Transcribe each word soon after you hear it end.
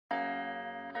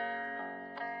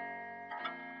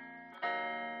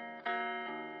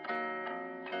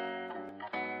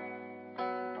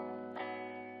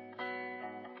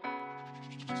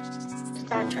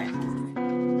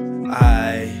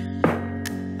I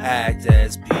act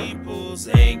as people's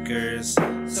anchors,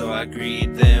 so I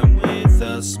greet them with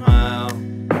a smile,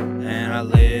 and I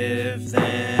lift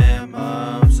them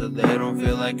up so they don't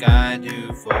feel like I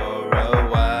do for a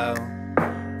while.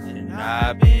 And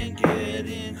I've been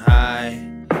getting high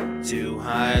to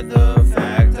hide the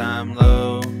fact I'm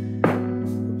low,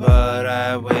 but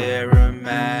I wear a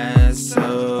mask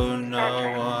so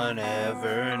no one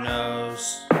ever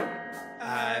knows.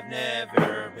 I've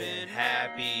never been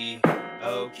happy,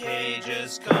 okay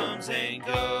just comes and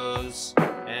goes,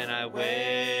 and I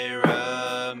wear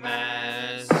a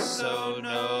mask so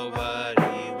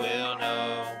nobody will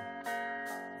know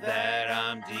that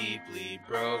I'm deeply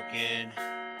broken.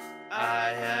 I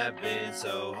have been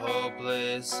so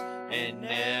hopeless, and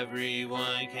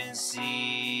everyone can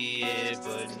see it,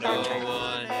 but no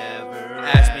one ever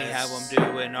asked me how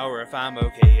I'm doing or if I'm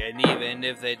okay. And even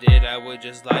if they did, I would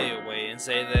just lie away and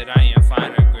say that I am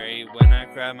fine or great. When I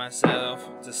cried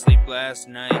myself to sleep last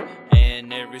night,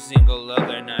 and every single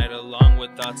other night, along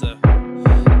with thoughts of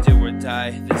do or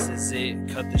die, this is it,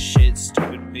 cut the shit,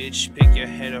 stupid bitch. Pick your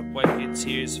head up, wipe your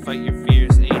tears, fight your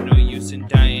fears, ain't no use in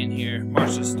dying here.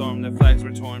 March the storm, the flags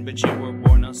were torn, but you were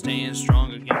born on staying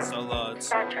strong against all odds.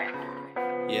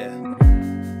 Yeah.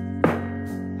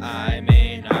 I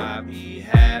may not be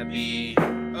happy,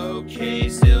 okay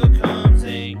still comes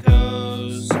and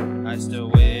goes. I still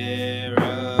wear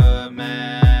a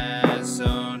mask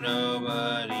so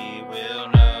nobody will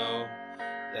know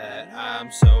that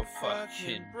I'm so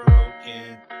fucking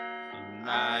broken, and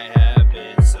I have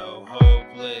been so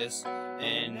hopeless,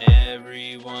 and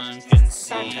everyone can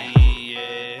see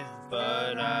it,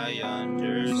 but I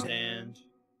understand.